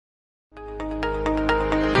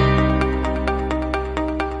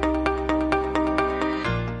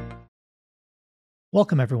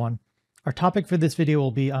Welcome everyone. Our topic for this video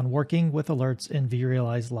will be on working with alerts in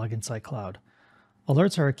vRealize Login Site Cloud.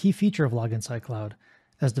 Alerts are a key feature of Login Site Cloud,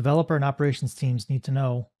 as developer and operations teams need to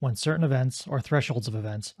know when certain events or thresholds of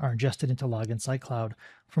events are ingested into Login Site Cloud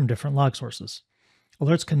from different log sources.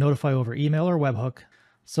 Alerts can notify over email or webhook,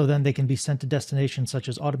 so then they can be sent to destinations such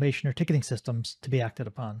as automation or ticketing systems to be acted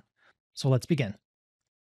upon. So let's begin.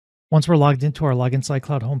 Once we're logged into our Login Site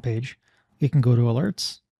Cloud homepage, we can go to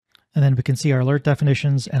Alerts, and then we can see our alert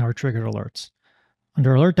definitions and our triggered alerts.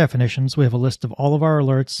 Under alert definitions, we have a list of all of our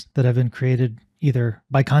alerts that have been created either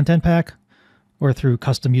by content pack or through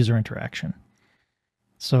custom user interaction.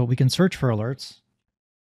 So we can search for alerts.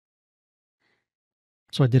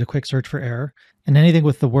 So I did a quick search for error, and anything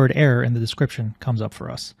with the word error in the description comes up for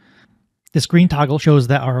us. This green toggle shows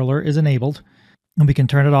that our alert is enabled, and we can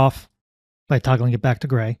turn it off by toggling it back to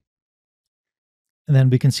gray. And then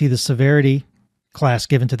we can see the severity class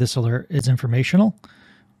given to this alert is informational.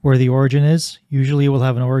 Where the origin is, usually it will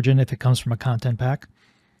have an origin if it comes from a content pack.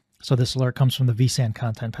 So this alert comes from the vSAN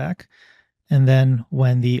content pack. And then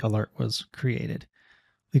when the alert was created.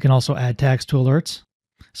 We can also add tags to alerts.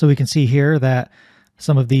 So we can see here that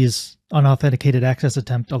some of these unauthenticated access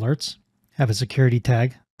attempt alerts have a security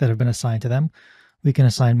tag that have been assigned to them. We can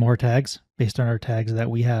assign more tags based on our tags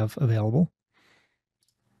that we have available.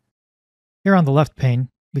 Here on the left pane,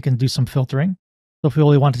 we can do some filtering. So if we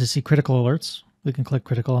only wanted to see critical alerts, we can click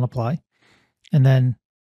critical and apply. And then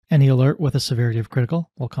any alert with a severity of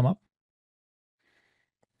critical will come up.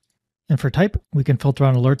 And for type, we can filter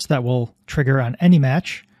on alerts that will trigger on any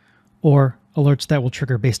match or alerts that will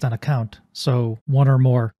trigger based on a count. So one or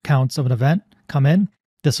more counts of an event come in,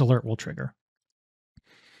 this alert will trigger.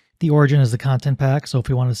 The origin is the content pack. So if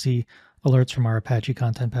we want to see alerts from our Apache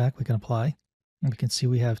content pack, we can apply. And we can see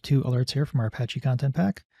we have 2 alerts here from our Apache content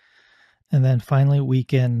pack. And then finally, we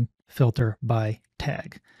can filter by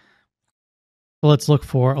tag. So let's look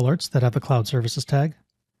for alerts that have a cloud services tag.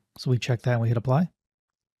 So we check that and we hit apply.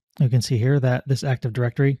 You can see here that this Active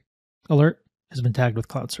Directory alert has been tagged with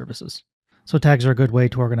cloud services. So tags are a good way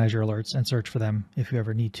to organize your alerts and search for them if you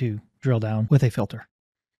ever need to drill down with a filter.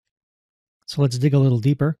 So let's dig a little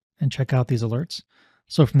deeper and check out these alerts.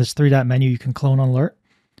 So from this 3-dot menu, you can clone an alert.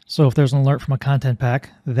 So if there's an alert from a content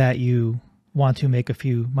pack that you want to make a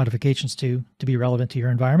few modifications to be relevant to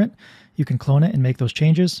your environment, you can clone it and make those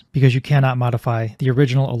changes because you cannot modify the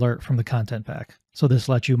original alert from the content pack. So this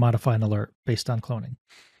lets you modify an alert based on cloning.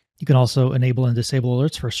 You can also enable and disable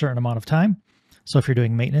alerts for a certain amount of time. So if you're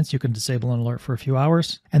doing maintenance, you can disable an alert for a few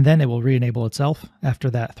hours, and then it will re-enable itself after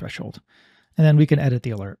that threshold. And then we can edit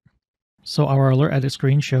the alert. So our alert edit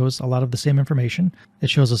screen shows a lot of the same information. It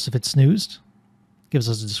shows us if it's snoozed, gives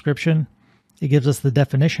us a description, it gives us the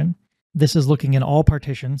definition. This is looking in all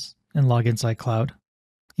partitions in Login Site Cloud.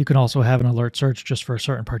 You can also have an alert search just for a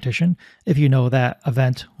certain partition if you know that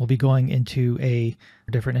event will be going into a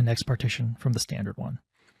different index partition from the standard one.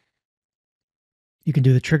 You can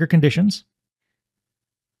do the trigger conditions.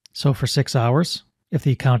 So for 6 hours, if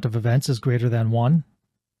the count of events is greater than 1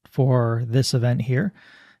 for this event here,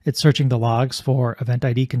 it's searching the logs for event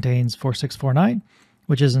ID contains 4649,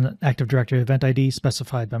 which is an Active Directory event ID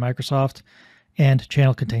specified by Microsoft, and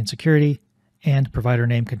channel contains security, and provider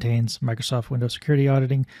name contains Microsoft Windows Security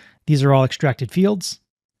Auditing. These are all extracted fields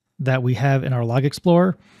that we have in our Log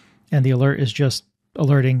Explorer, and the alert is just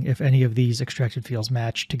alerting if any of these extracted fields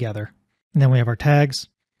match together. And then we have our tags.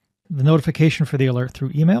 The notification for the alert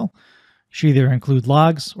through email should either include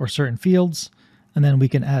logs or certain fields, and then we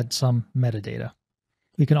can add some metadata.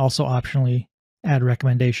 We can also optionally add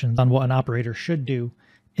recommendations on what an operator should do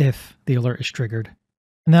if the alert is triggered.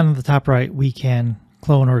 And then on the top right, we can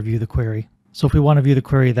clone or view the query. So if we want to view the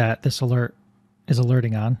query that this alert is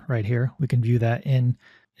alerting on right here, we can view that in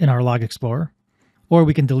our Log Explorer, or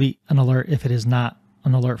we can delete an alert if it is not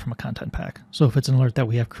an alert from a content pack. So if it's an alert that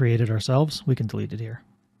we have created ourselves, we can delete it here.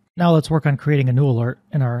 Now let's work on creating a new alert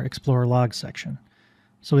in our Explorer Logs section.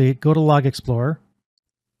 So we go to Log Explorer,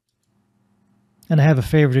 and I have a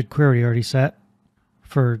favorited query already set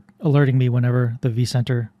for alerting me whenever the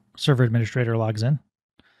vCenter server administrator logs in.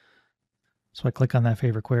 So I click on that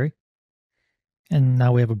favorite query. And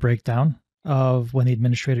now we have a breakdown of when the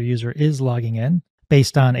administrator user is logging in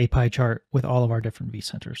based on a pie chart with all of our different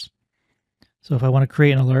vCenters. So if I want to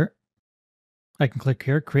create an alert, I can click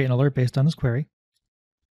here, create an alert based on this query.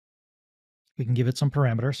 We can give it some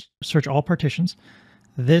parameters, search all partitions.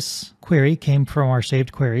 This query came from our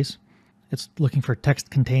saved queries. It's looking for text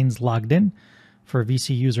contains logged in for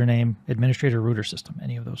VC username, administrator, root, or system,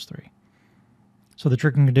 any of those 3. So the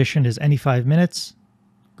triggering condition is any 5 minutes,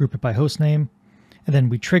 group it by host name, and then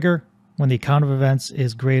we trigger when the count of events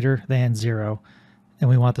is greater than 0. and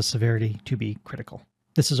we want the severity to be critical.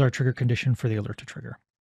 This is our trigger condition for the alert to trigger.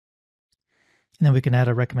 And then we can add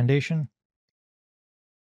a recommendation.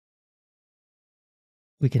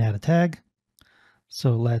 We can add a tag.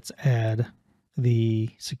 So let's add the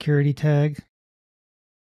security tag.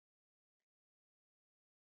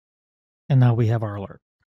 And now we have our alert.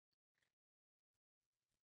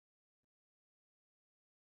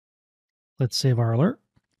 Let's save our alert.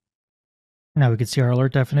 Now we can see our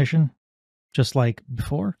alert definition, just like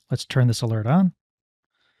before. Let's turn this alert on.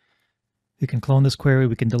 We can clone this query,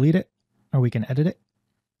 we can delete it, or we can edit it.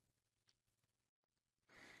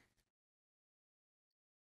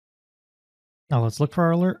 Now let's look for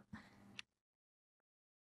our alert.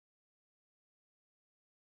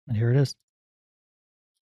 And here it is.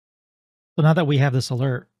 So now that we have this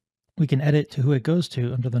alert, we can edit to who it goes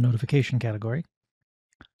to under the notification category.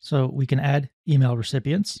 So we can add email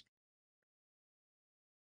recipients.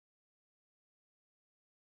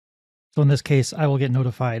 So in this case, I will get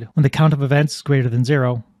notified when the count of events is greater than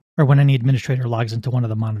 0, or when any administrator logs into one of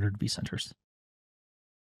the monitored vCenters. So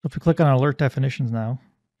if we click on alert definitions now,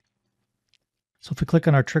 so if we click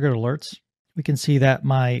on our triggered alerts, we can see that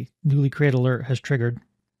my newly created alert has triggered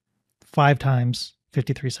 5 times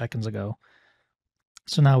 53 seconds ago.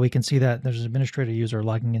 So now we can see that there's an administrator user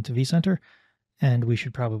logging into vCenter, and we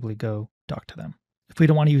should probably go talk to them. If we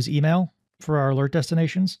don't want to use email for our alert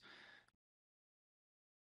destinations,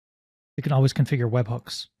 we can always configure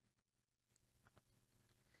webhooks.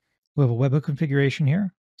 We have a webhook configuration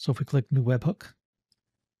here. So if we click new webhook,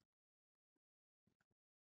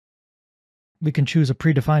 we can choose a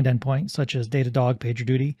predefined endpoint such as Datadog,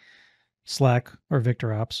 PagerDuty, Slack, or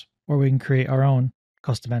VictorOps, or we can create our own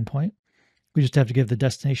custom endpoint. We just have to give the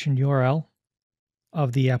destination URL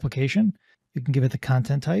of the application. You can give it the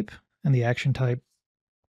content type and the action type.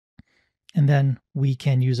 And then we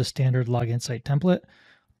can use a standard login site template,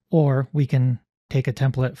 or we can take a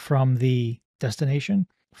template from the destination,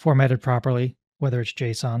 formatted properly, whether it's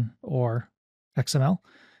JSON or XML,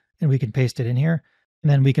 and we can paste it in here. And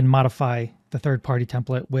then we can modify the third-party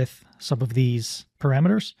template with some of these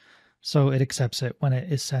parameters, so it accepts it when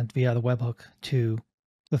it is sent via the webhook to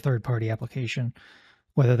the third-party application,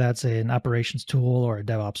 whether that's an operations tool or a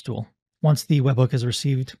DevOps tool. Once the webhook is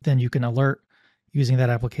received, then you can alert using that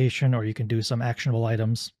application, or you can do some actionable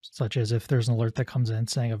items, such as if there's an alert that comes in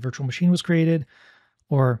saying a virtual machine was created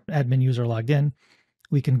or admin user logged in,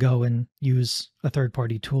 we can go and use a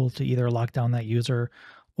third-party tool to either lock down that user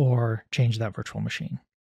or change that virtual machine.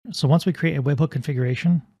 So once we create a webhook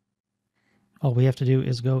configuration, all we have to do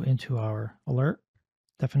is go into our alert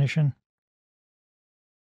definition.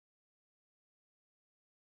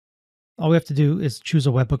 All we have to do is choose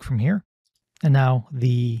a webhook from here. And now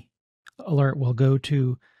the alert will go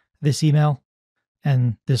to this email,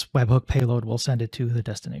 and this webhook payload will send it to the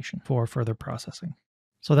destination for further processing.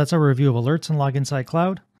 So that's our review of alerts in Log Insight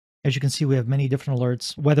Cloud. As you can see, we have many different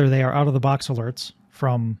alerts, whether they are out-of-the-box alerts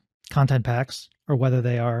from content packs or whether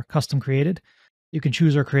they are custom created. You can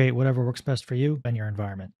choose or create whatever works best for you and your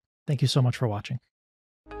environment. Thank you so much for watching.